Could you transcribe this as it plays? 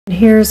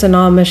Here's an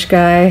Amish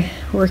guy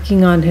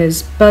working on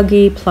his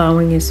buggy,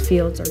 plowing his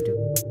fields.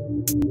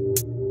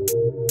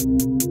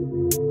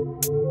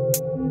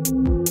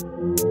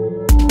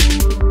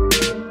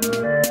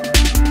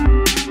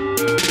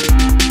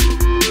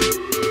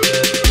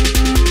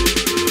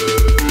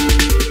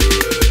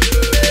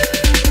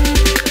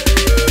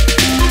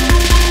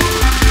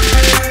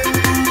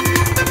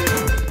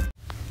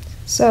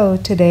 So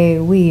today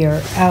we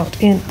are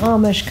out in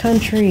Amish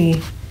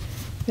country.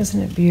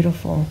 Isn't it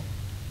beautiful?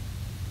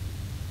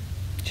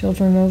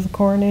 Children of the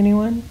corn,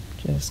 anyone?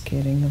 Just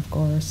kidding, of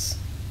course.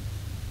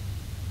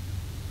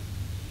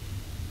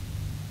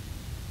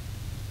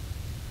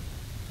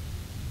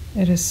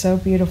 It is so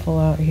beautiful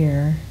out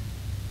here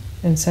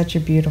and such a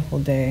beautiful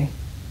day.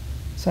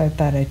 So I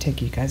thought I'd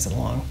take you guys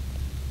along.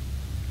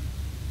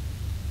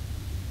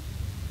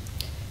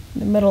 In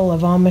the middle of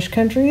Amish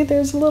country,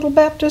 there's a little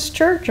Baptist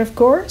church, of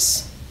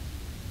course.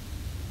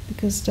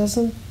 Because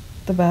doesn't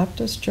the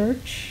Baptist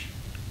church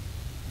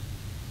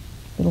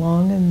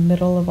belong in the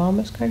middle of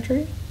Amish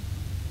country?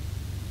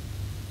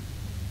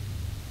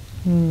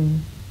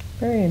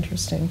 Very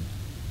interesting.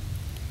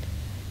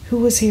 Who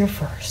was here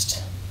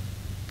first?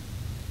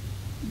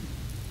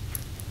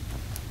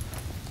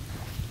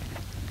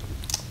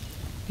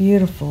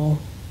 Beautiful,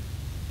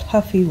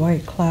 puffy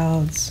white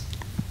clouds.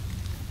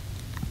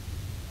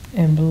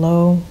 And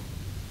below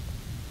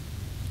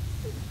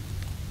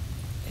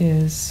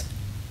is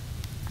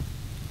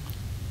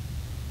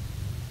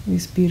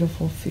these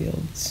beautiful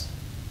fields.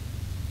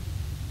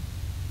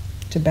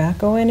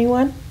 Tobacco,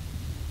 anyone?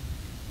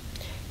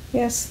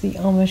 Yes, the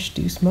Amish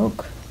do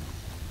smoke.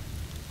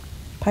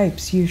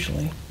 Pipes,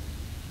 usually.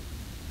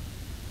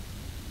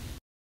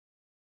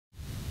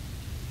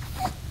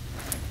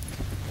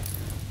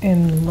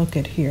 And look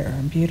at here,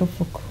 a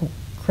beautiful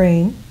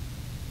crane.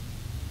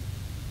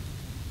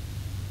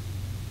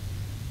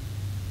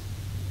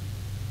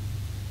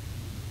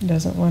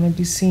 Doesn't want to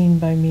be seen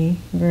by me.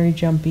 Very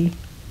jumpy,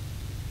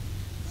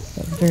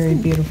 but very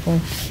beautiful.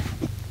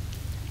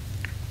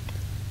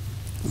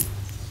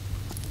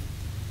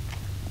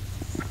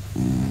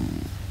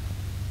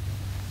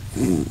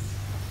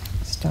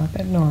 Stop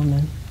at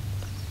Norman.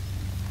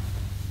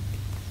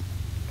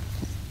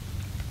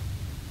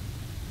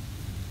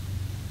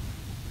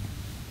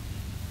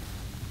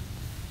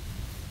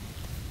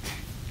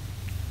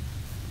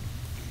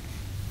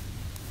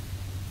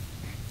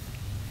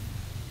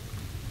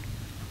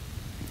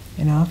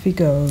 And off he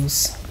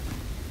goes.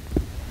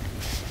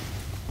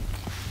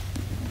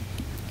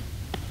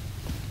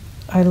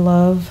 I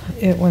love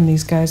it when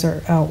these guys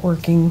are out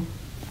working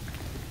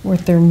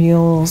with their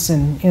mules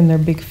and in their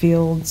big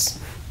fields.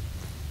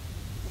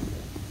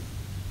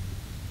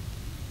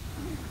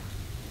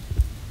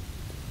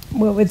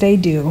 What would they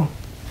do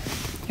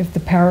if the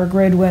power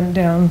grid went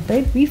down?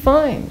 They'd be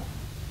fine.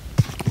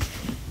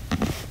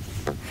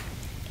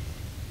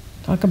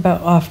 Talk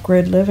about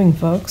off-grid living,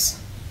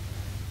 folks.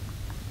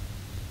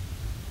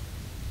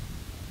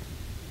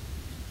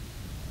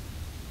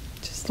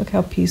 Just look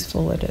how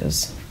peaceful it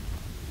is.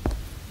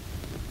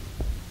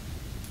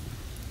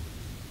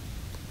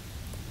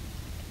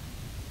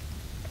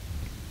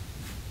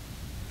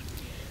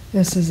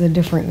 This is a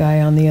different guy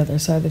on the other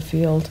side of the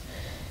field.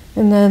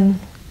 And then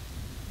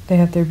they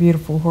have their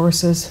beautiful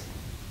horses.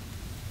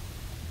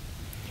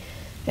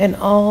 And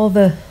all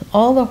the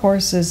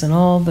horses and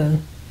all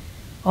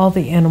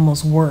the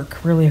animals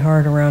work really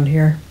hard around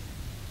here.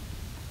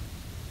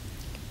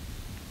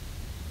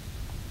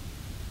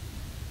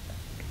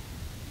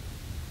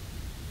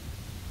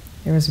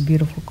 There was a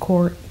beautiful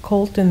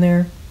colt in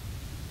there.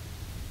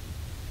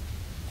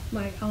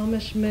 My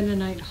Amish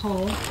Mennonite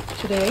haul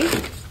today.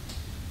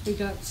 We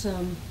got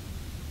some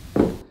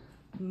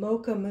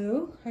Mocha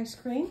Moo ice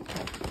cream.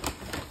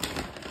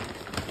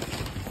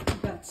 We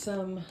got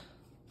some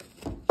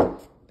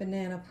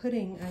banana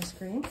pudding ice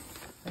cream.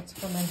 That's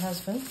for my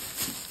husband.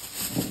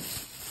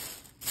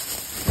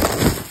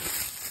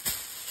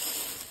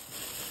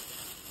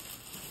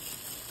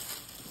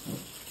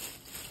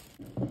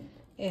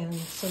 And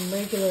some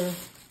regular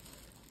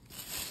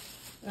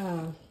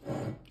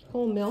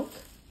whole milk.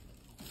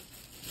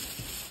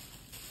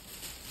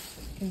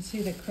 You can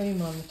see the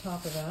cream on the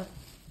top of that.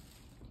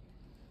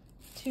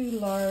 2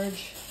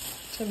 large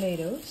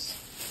tomatoes.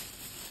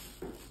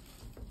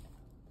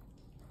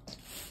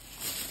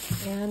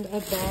 And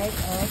a bag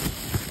of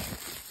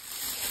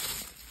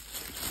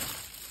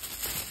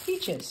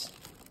peaches.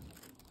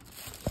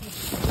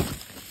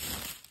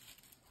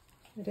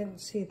 I didn't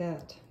see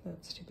that.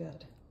 That's too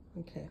bad.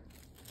 Okay.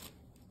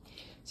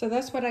 So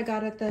that's what I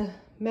got at the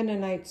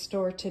Mennonite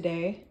store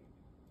today.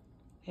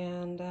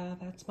 And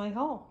that's my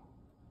haul.